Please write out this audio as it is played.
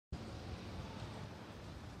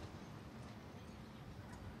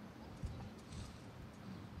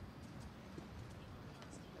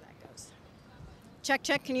Check,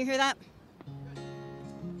 check, can you hear that?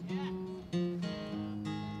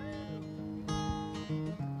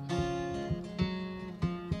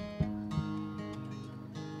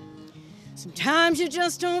 Sometimes you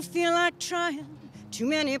just don't feel like trying. Too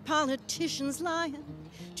many politicians lying.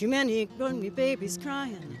 Too many grown babies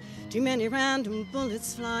crying. Too many random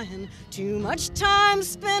bullets flying. Too much time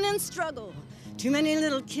spent in struggle. Too many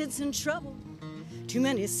little kids in trouble. Too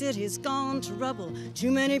many cities gone to rubble.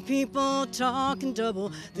 Too many people talking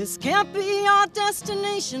double. This can't be our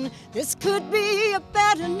destination. This could be a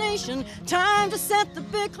better nation. Time to set the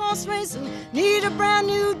big horse racing. Need a brand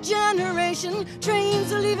new generation.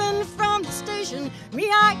 Trains are leaving from the station. Me,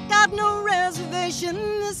 I got no reservation.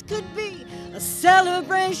 This could be a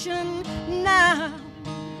celebration now.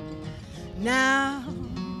 Now.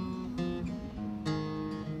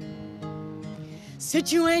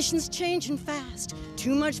 Situations changing fast.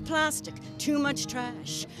 Too much plastic, too much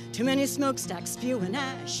trash. Too many smokestacks spewing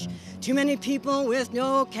ash. Too many people with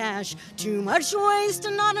no cash. Too much waste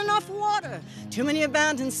and not enough water. Too many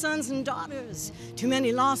abandoned sons and daughters. Too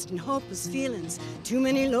many lost and hopeless feelings. Too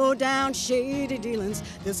many low-down, shady dealings.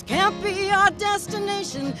 This can't be our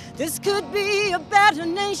destination. This could be a better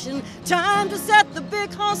nation. Time to set the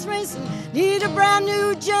big horse racing. Need a brand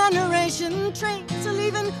new generation. Trains are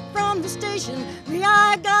leaving from the station. Me,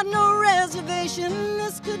 I got no reservation.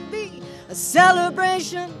 This could be a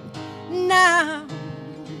celebration now.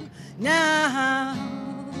 Now.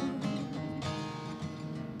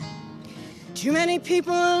 Too many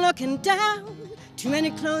people looking down. Too many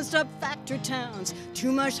closed-up factory towns.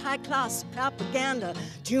 Too much high-class propaganda.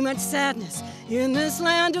 Too much sadness in this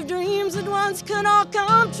land of dreams that once could all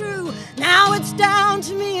come true. Now it's down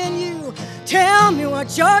to me and you. Tell me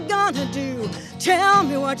what you're gonna do. Tell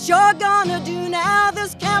me what you're gonna do now.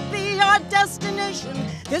 This can't be our destination.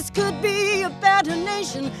 This could be a better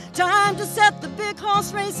nation. Time to set the big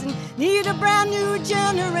horse racing. Need a brand new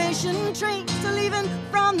generation. Trains are leaving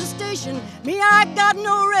from the station. Me, I got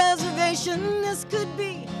no reservation. This could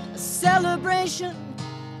be a celebration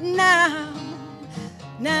now.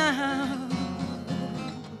 Now.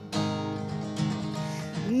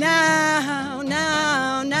 Now,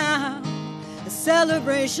 now, now. A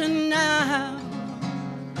celebration now.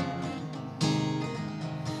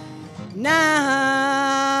 Now.